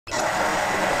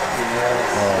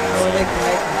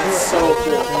so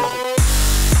cool.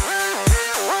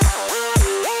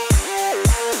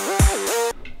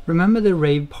 Remember the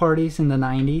rave parties in the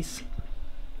 90s?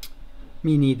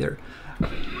 Me neither.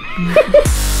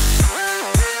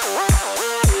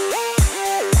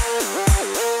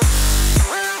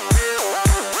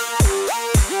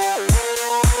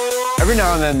 Every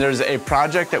now and then there's a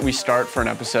project that we start for an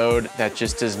episode that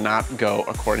just does not go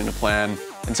according to plan.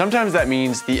 And sometimes that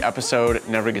means the episode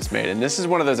never gets made. And this is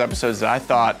one of those episodes that I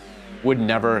thought would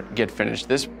never get finished.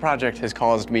 This project has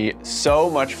caused me so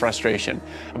much frustration.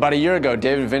 About a year ago,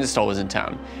 David Windestal was in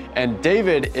town. And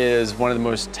David is one of the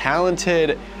most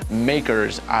talented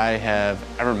makers I have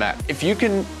ever met. If you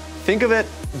can think of it,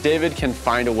 David can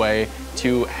find a way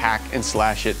to hack and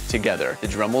slash it together. The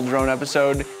Dremel drone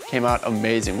episode came out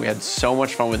amazing. We had so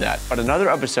much fun with that. But another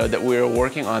episode that we were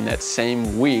working on that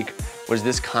same week was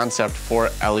this concept for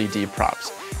LED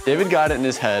props. David got it in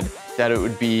his head that it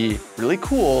would be really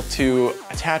cool to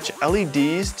attach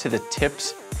LEDs to the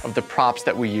tips of the props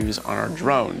that we use on our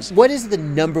drones. What is the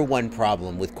 #1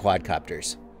 problem with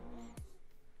quadcopters?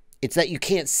 It's that you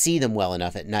can't see them well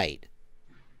enough at night.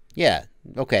 Yeah,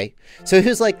 okay. So he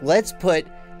was like, let's put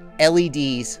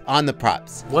LEDs on the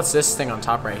props. What's this thing on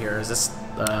top right here? Is this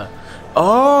the...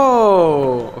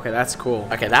 Oh, okay, that's cool.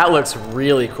 Okay, that looks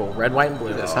really cool. Red, white, and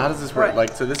blue. So how does this work?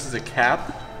 Like, so this is a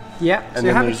cap? Yeah, and so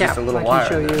you have a there's cap. just a little I wire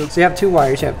can show there. you. So you have two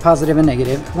wires, you have positive and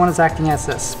negative. One is acting as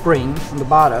a spring on the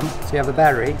bottom, so you have a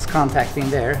battery, it's contacting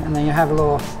there, and then you have a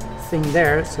little thing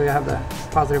there, so you have the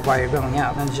positive wire going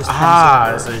out, and it just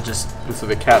so it just... So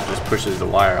the cap just pushes the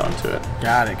wire onto it.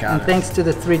 Got it, got and it. thanks to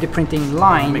the 3D printing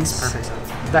lines, Makes perfect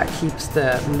sense. that keeps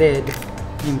the lid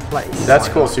in place. That's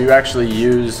cool. So you actually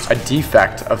used a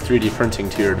defect of 3D printing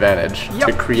to your advantage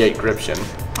to create gription.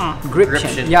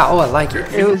 Gription. Yeah, oh, I like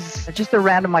it. It was just a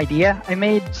random idea. I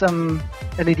made some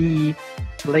LED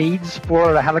blades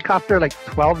for a helicopter like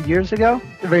 12 years ago.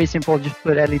 Very simple, just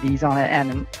put LEDs on it,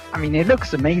 and I mean, it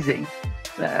looks amazing,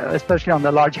 especially on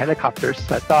the large helicopters.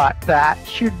 So I thought that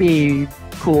should be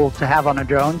cool to have on a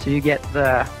drone, so you get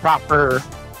the proper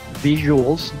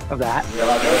visuals of that. You're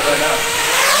allowed to do it right now.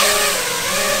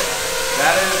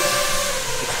 That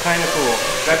is, it's kind of cool.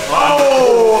 That's,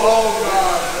 oh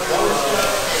God.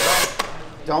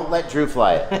 Don't let Drew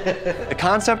fly it. The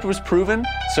concept was proven,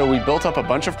 so we built up a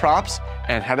bunch of props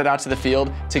and headed out to the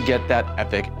field to get that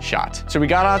epic shot. So we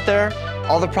got out there,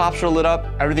 all the props were lit up,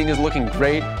 everything is looking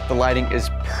great, the lighting is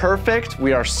perfect.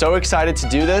 We are so excited to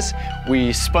do this.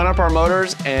 We spun up our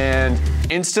motors and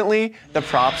instantly the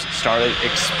props started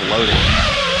exploding.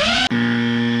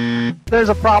 There's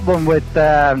a problem with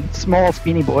small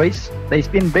spinny boys. They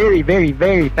spin very, very,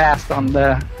 very fast on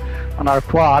our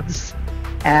quads,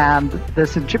 and the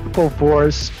centrifugal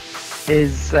force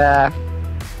is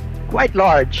quite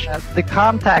large. The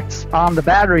contacts on the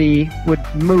battery would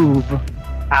move,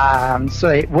 so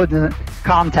it wouldn't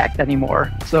contact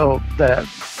anymore. So the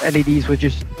LEDs would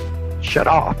just shut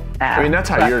off. I mean, that's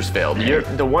how yours failed.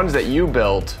 The ones that you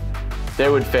built, they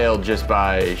would fail just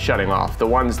by shutting off. The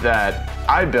ones that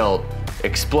I built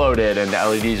exploded and the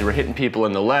LEDs were hitting people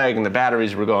in the leg and the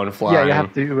batteries were going flying. Yeah, you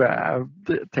have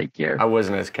to take care. I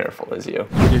wasn't as careful as you.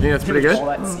 Do you think that's pretty good?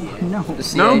 No. The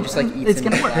CA just like eats It's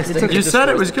gonna work. You said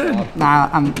it was good. Nah,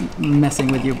 I'm messing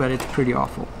with you, but it's pretty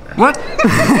awful. What?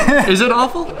 Is it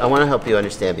awful? I want to help you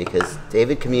understand because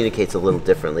David communicates a little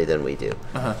differently than we do.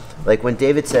 Like when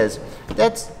David says,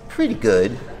 that's pretty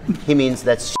good, he means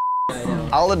that's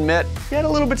I'll admit, it had a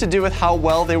little bit to do with how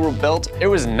well they were built. It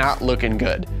was not looking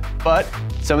good. But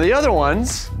some of the other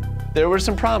ones, there was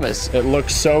some promise. It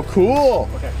looks so cool.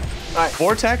 Okay. All right.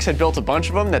 Vortex had built a bunch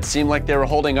of them that seemed like they were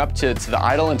holding up to the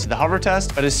idle and to the hover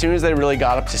test, but as soon as they really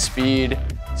got up to speed,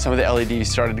 some of the LEDs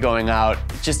started going out.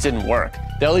 It just didn't work.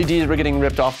 The LEDs were getting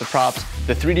ripped off the props.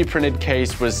 The 3D printed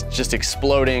case was just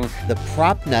exploding. The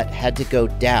prop nut had to go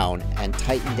down and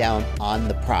tighten down on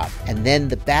the prop. And then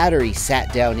the battery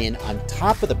sat down in on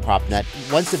top of the prop nut.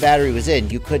 Once the battery was in,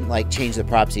 you couldn't like change the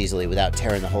props easily without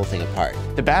tearing the whole thing apart.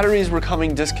 The batteries were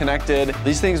coming disconnected.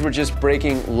 These things were just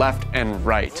breaking left and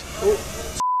right.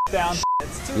 Down.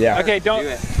 Yeah. Okay, don't.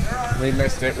 We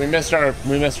missed it. We missed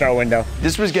our window.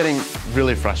 This was getting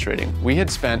really frustrating. We had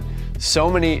spent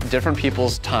so many different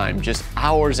people's time, just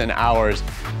hours and hours,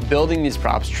 building these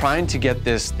props, trying to get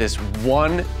this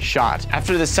one shot.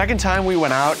 After the second time we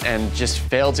went out and just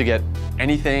failed to get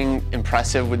anything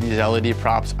impressive with these LED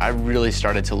props, I really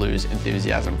started to lose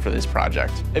enthusiasm for this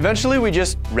project. Eventually, we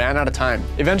just ran out of time.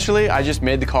 Eventually, I just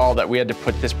made the call that we had to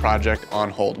put this project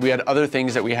on hold. We had other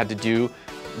things that we had to do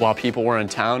while people were in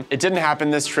town. It didn't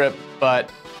happen this trip, but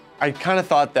I kind of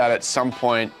thought that at some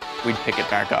point we'd pick it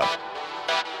back up.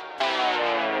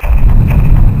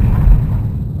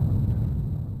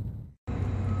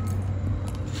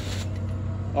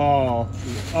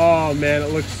 Oh man,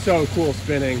 it looks so cool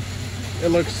spinning. It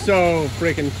looks so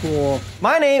freaking cool.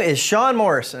 My name is Shawn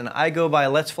Morrison. I go by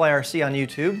Let's Fly RC on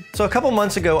YouTube. So a couple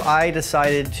months ago, I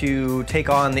decided to take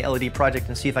on the LED project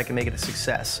and see if I can make it a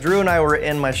success. Drew and I were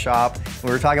in my shop, and we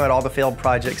were talking about all the failed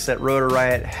projects that Rotor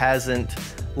Riot hasn't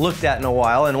looked at in a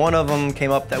while, and one of them came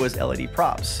up that was LED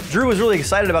props. Drew was really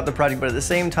excited about the project, but at the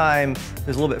same time, he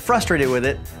was a little bit frustrated with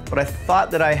it, but I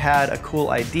thought that I had a cool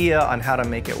idea on how to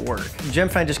make it work.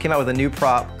 Gemfine just came out with a new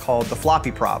prop called the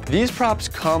floppy prop. These props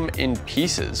come in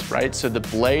pieces, right? So the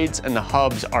blades and the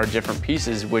hubs are different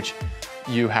pieces which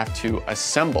you have to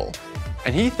assemble.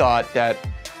 And he thought that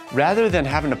rather than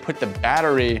having to put the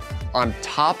battery on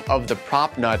top of the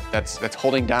prop nut that's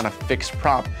holding down a fixed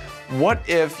prop, what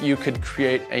if you could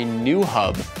create a new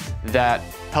hub that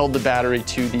held the battery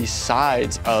to the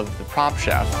sides of the prop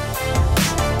shaft?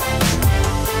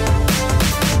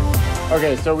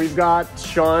 Okay, so we've got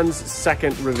Shawn's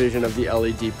second revision of the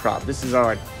LED prop. This is our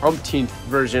like umpteenth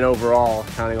version overall,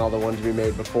 counting all the ones we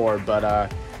made before,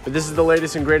 but this is the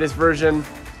latest and greatest version.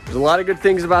 There's a lot of good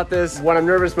things about this. What I'm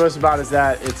nervous most about is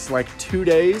that it's like 2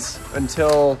 days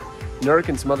until NURK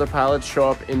and some other pilots show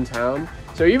up in town.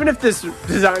 So even if this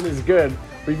design is good,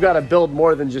 we've got to build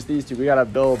more than just these two. We got to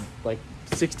build like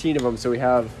 16 of them so we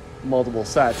have multiple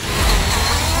sets.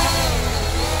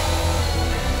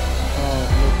 Oh,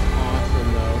 it looks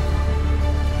awesome though.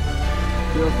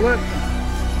 Do a flip.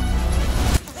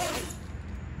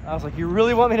 I was like, you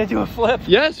really want me to do a flip?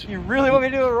 Yes. You really want me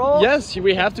to do a roll? Yes,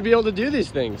 we have to be able to do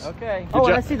these things. Okay. Good and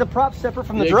job. I see the prop separate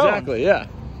from the drone. Exactly, yeah.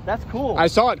 That's cool. I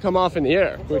saw it come off in the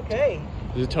air. It's okay.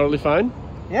 Is it totally fine?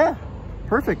 Yeah.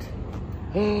 Perfect.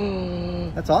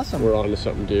 That's awesome. We're on to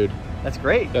something, dude. That's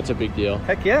great. That's a big deal.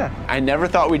 Heck yeah. I never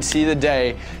thought we'd see the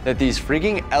day that these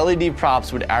freaking LED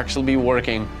props would actually be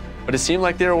working, but it seemed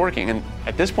like they were working. And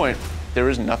at this point, there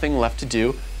was nothing left to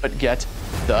do but get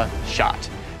the shot.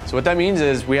 So what that means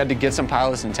is we had to get some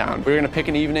pilots in town. We were gonna pick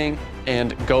an evening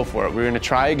and go for it. We were gonna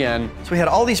try again. So we had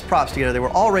all these props together. They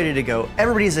were all ready to go.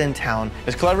 Everybody's in town.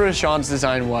 As clever as Shawn's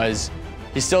design was,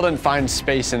 he still didn't find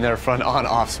space in their front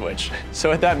on-off switch. So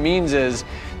what that means is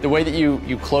the way that you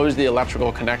close the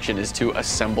electrical connection is to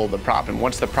assemble the prop. And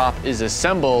once the prop is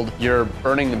assembled, you're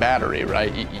burning the battery,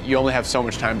 right? You only have so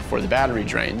much time before the battery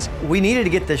drains. We needed to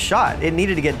get this shot. It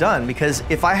needed to get done because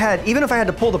even if I had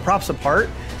to pull the props apart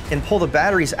and pull the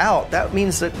batteries out, that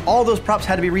means that all those props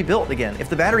had to be rebuilt again. If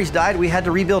the batteries died, we had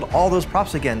to rebuild all those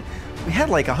props again. We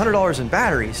had like $100 in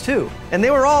batteries too. And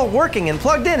they were all working and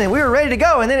plugged in and we were ready to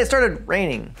go and then it started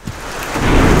raining.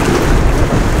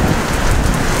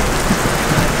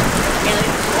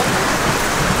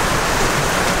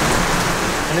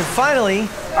 And then finally,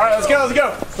 all right, let's go.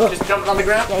 Just jump on the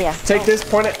ground. Yeah. Take this,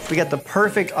 point it. we got the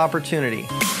perfect opportunity.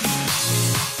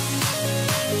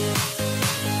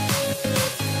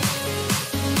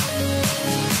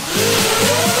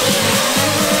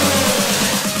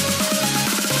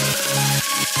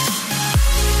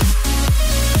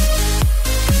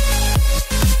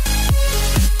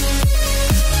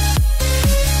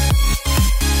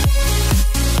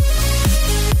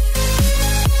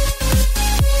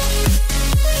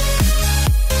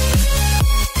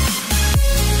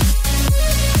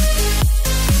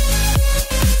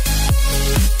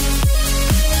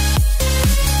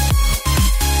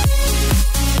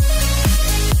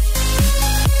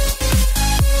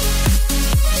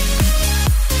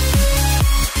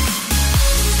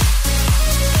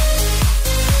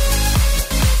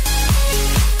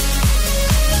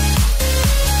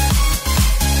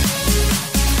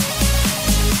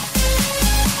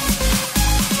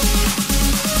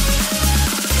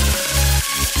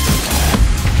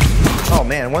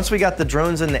 Man, once we got the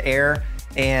drones in the air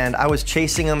and I was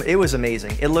chasing them, it was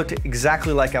amazing. It looked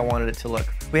exactly like I wanted it to look.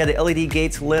 We had the LED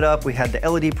gates lit up, we had the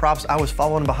LED props, I was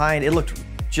following behind. It looked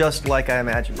just like I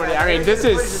imagined. I mean, this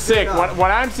is sick. What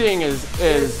I'm seeing is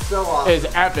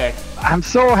epic. I'm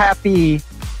so happy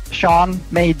Shawn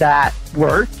made that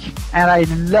work, and I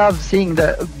love seeing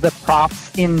the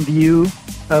props in view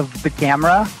of the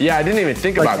camera. Yeah, I didn't even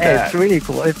think about that. It's really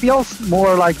cool. It feels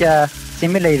more like a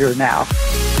simulator now.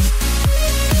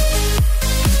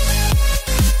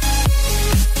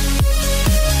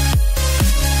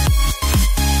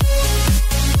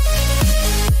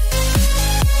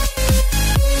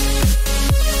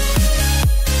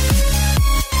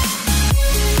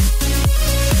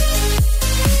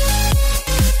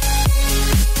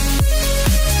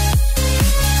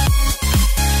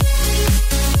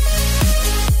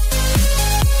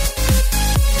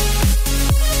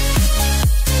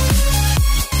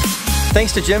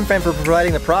 Thanks to Jim Fan for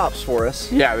providing the props for us.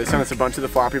 Yeah, they sent us a bunch of the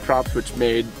floppy props, which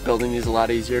made building these a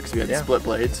lot easier because we had the split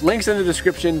blades. Links in the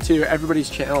description to everybody's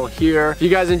channel here. If you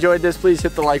guys enjoyed this, please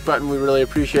hit the like button. We really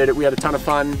appreciate it. We had a ton of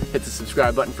fun. Hit the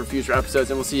subscribe button for future episodes,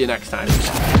 and we'll see you next time.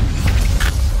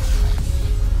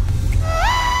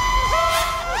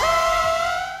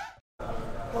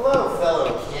 Hello,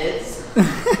 fellow kids.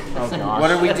 Oh, gosh. What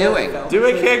are we doing? Do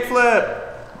a kickflip.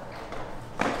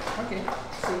 Okay.